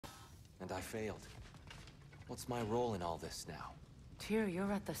And I failed. What's my role in all this now? Tyr,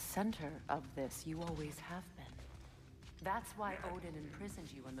 you're at the center of this. You always have been. That's why Odin imprisoned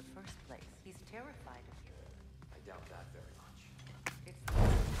you in the first place. He's terrified of you. I doubt that very much. It's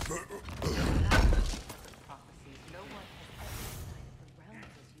prophecies. No one has ever united the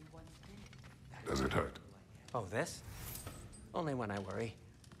realms as you once did. Does it hurt? Oh, this? Only when I worry.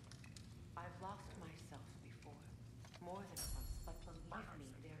 I've lost myself before. More than once, but believe me,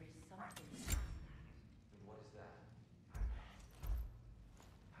 there is something beyond that. And what is that?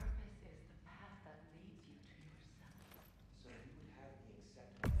 Purpose is the path that leads you to yourself. So you would have me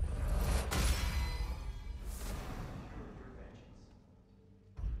accept your vengeance.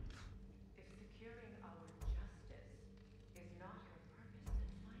 If securing our justice is not your purpose,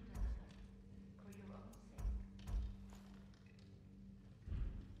 then find another. For your own sake.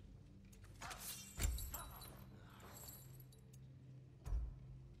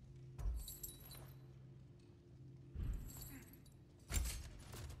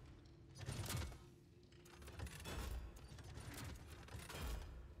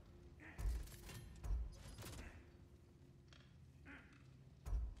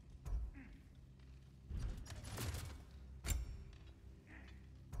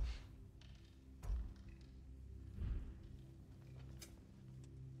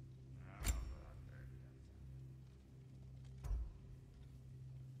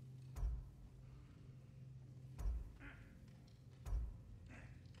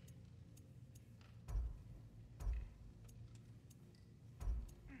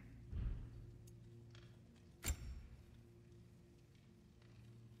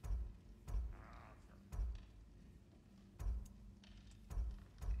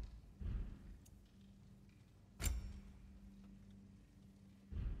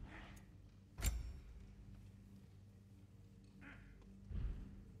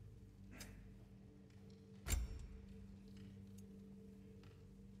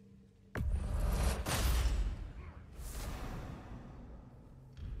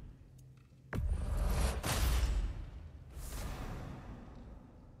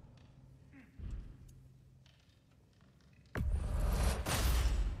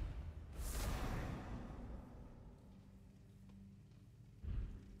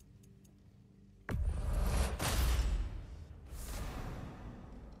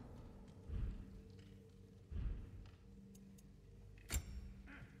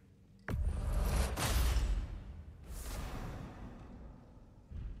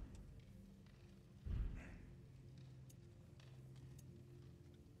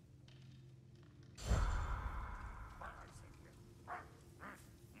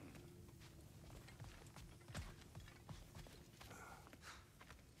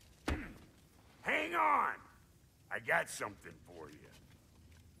 Hang on! I got something for you.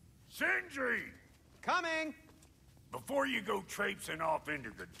 Sindri! Coming! Before you go traipsing off into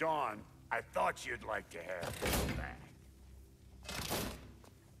the dawn, I thought you'd like to have this back.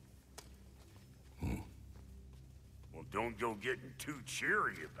 Well, don't go getting too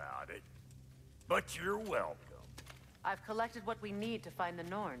cheery about it. But you're welcome. I've collected what we need to find the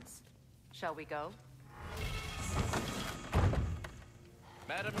Norns. Shall we go?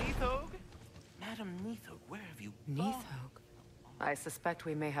 Madam Neathog? Madam Neathog, where have you gone? Neathog? I suspect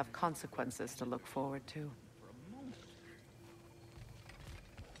we may have consequences to look forward to. For a moment.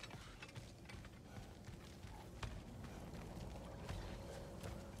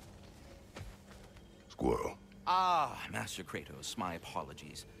 Squirrel. Ah, Master Kratos, my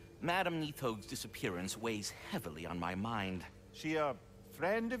apologies. Madam Neathog's disappearance weighs heavily on my mind. She a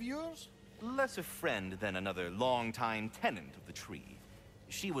friend of yours? Less a friend than another longtime tenant of the tree.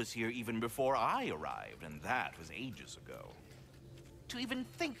 She was here even before I arrived, and that was ages ago. To even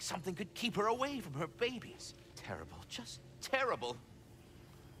think something could keep her away from her babies. Terrible, just terrible.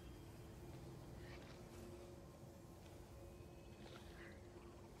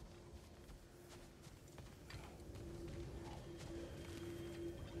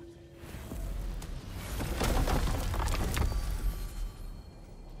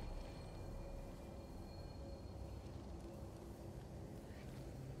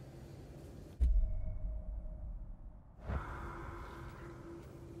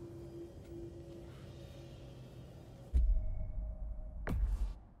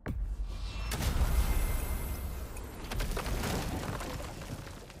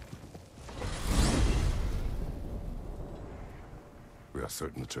 We are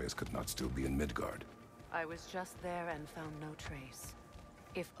certain the trace could not still be in Midgard. I was just there and found no trace.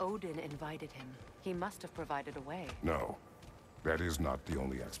 If Odin invited him, he must have provided a way. No, that is not the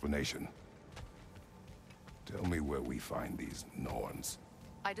only explanation. Tell me where we find these Norns.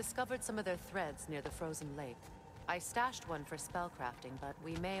 I discovered some of their threads near the frozen lake. I stashed one for spellcrafting, but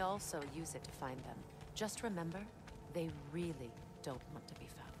we may also use it to find them. Just remember, they really don't want to be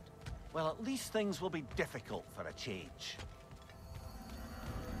found. Well, at least things will be difficult for a change.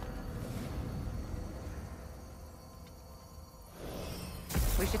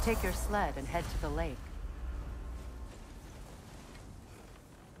 We should take your sled and head to the lake.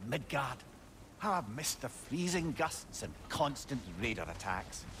 Midgard. How I've missed the freezing gusts and constant raider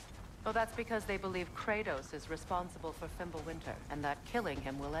attacks. Oh, that's because they believe Kratos is responsible for Fimbulwinter, and that killing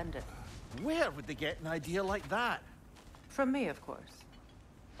him will end it. Where would they get an idea like that? From me, of course.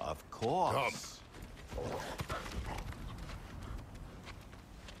 Of course.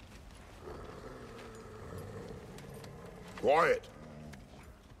 Quiet!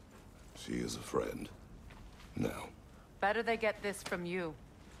 She is a friend. Now. Better they get this from you.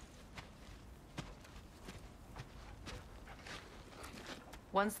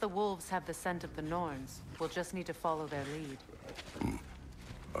 Once the wolves have the scent of the Norns, we'll just need to follow their lead.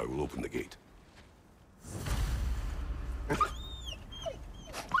 I will open the gate.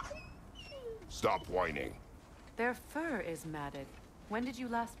 Stop whining. Their fur is matted. When did you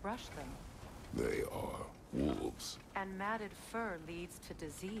last brush them? They are wolves. And matted fur leads to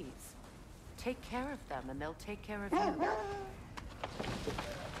disease. Take care of them, and they'll take care of you.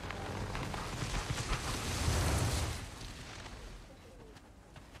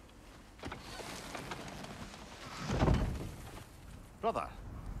 Brother,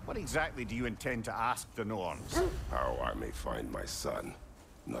 what exactly do you intend to ask the Norns? How I may find my son.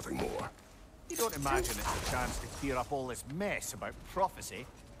 Nothing more. You don't imagine it's a chance to clear up all this mess about prophecy?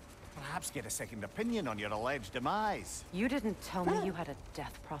 Perhaps get a second opinion on your alleged demise. You didn't tell me you had a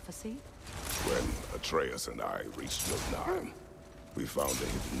death prophecy? When Atreus and I reached Jotunheim, we found a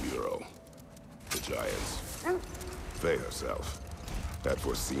hidden mural. The Giants, they herself, had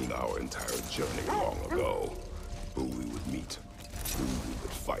foreseen our entire journey long ago. Who we would meet, who we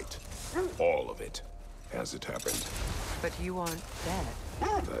would fight. All of it, as it happened. But you aren't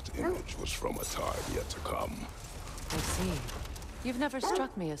dead. That image was from a time yet to come. I see. You've never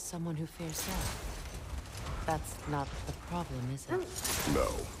struck me as someone who fears death. That's not the problem, is it? No.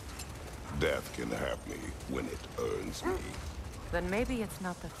 Death can have me when it earns me. Then maybe it's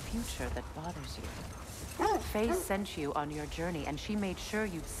not the future that bothers you. Faye sent you on your journey, and she made sure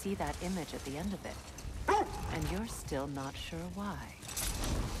you'd see that image at the end of it. And you're still not sure why.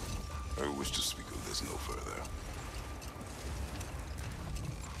 I wish to speak of this no further.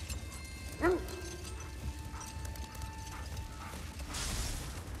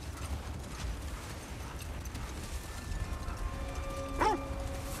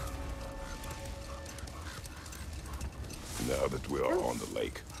 Now that we are on the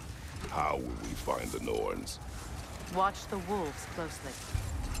lake, how will we find the Norns? Watch the wolves closely.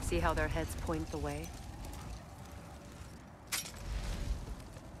 See how their heads point the way?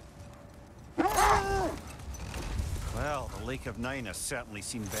 Well, the Lake of Nine has certainly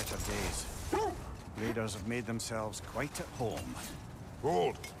seen better days. Raiders have made themselves quite at home.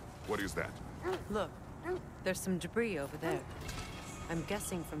 Hold! What is that? Look, there's some debris over there. I'm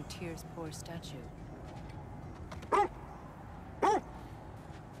guessing from Tyr's poor statue.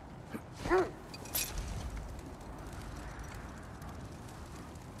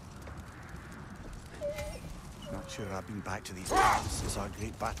 Not sure I've been back to these lands since our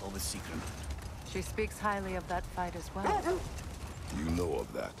great battle with Sigrun. She speaks highly of that fight as well. You know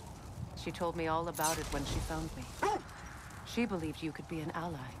of that. She told me all about it when she found me. She believed you could be an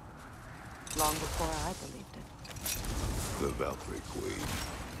ally. Long before I believed it. The Valkyrie Queen.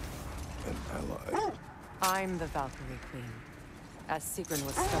 An ally. I'm the Valkyrie Queen, as Sigrun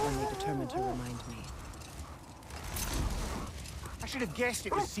was stubbornly determined to remind me. I should have guessed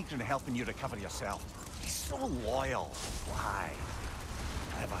it was Sigrun helping you recover yourself. He's so loyal. Why?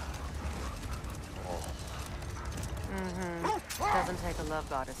 Clever. Doesn't take a love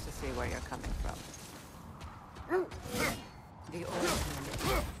goddess to see where you're coming from. The old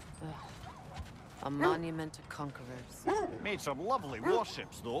one. Ugh. A monument to conquerors. Made some lovely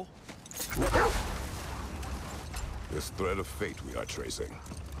warships, though. This thread of fate we are tracing.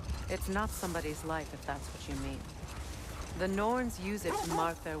 It's not somebody's life, if that's what you mean. The Norns use it to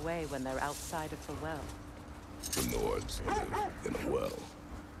mark their way when they're outside of the well. The Nords live in a well.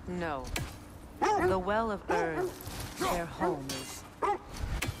 No. The Well of Earth, their home, is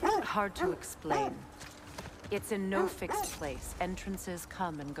hard to explain. It's in no fixed place. Entrances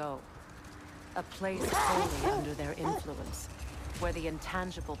come and go. A place wholly under their influence, where the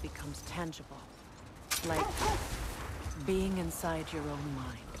intangible becomes tangible. Like being inside your own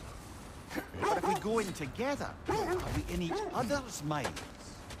mind. But if we go in together, are we in each other's minds?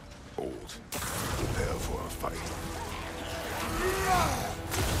 old. Prepare for a fight.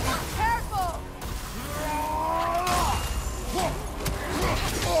 Careful!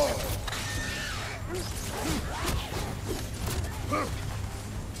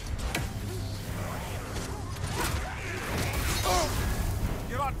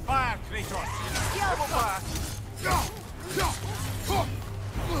 You're on fire, Kratos! Double fire!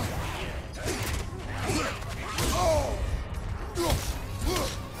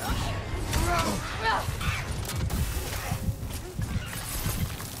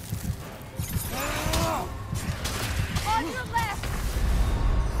 On your left!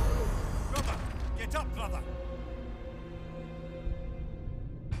 Brother! Get up, brother!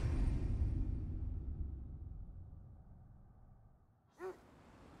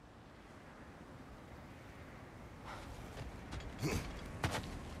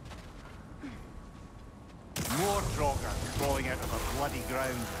 More Draugr crawling out of the bloody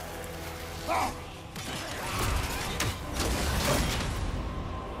ground.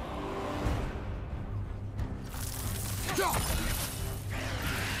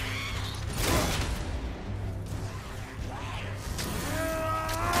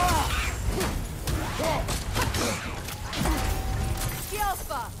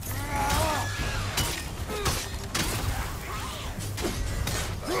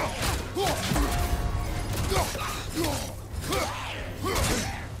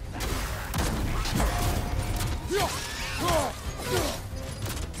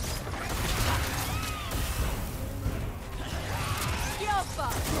 Alpha!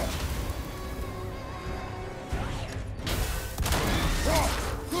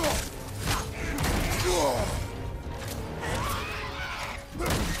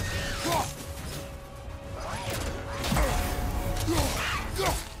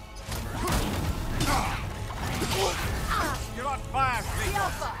 You're on fire,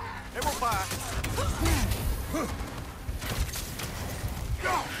 Kratos! It will fire!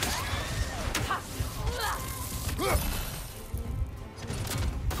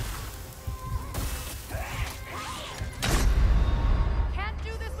 Can't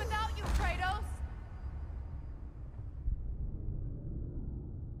do this without you, Kratos!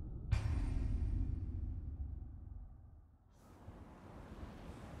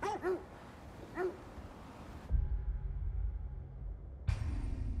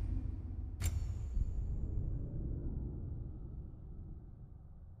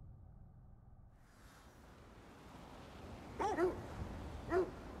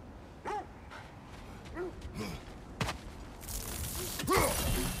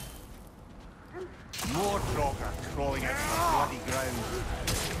 More Draugr crawling out of the bloody ground.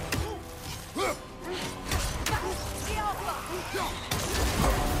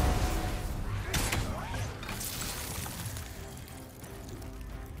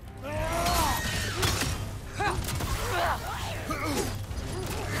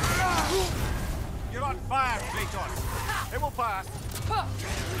 You're on fire, Kratos! It will pass!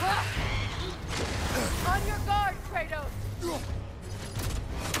 On your guard, Kratos!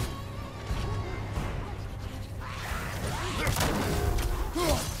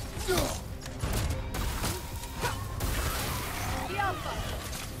 The Alpha!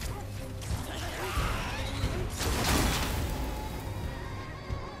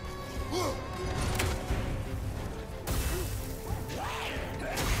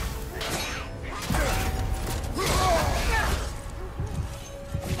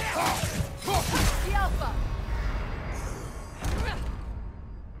 The Alpha!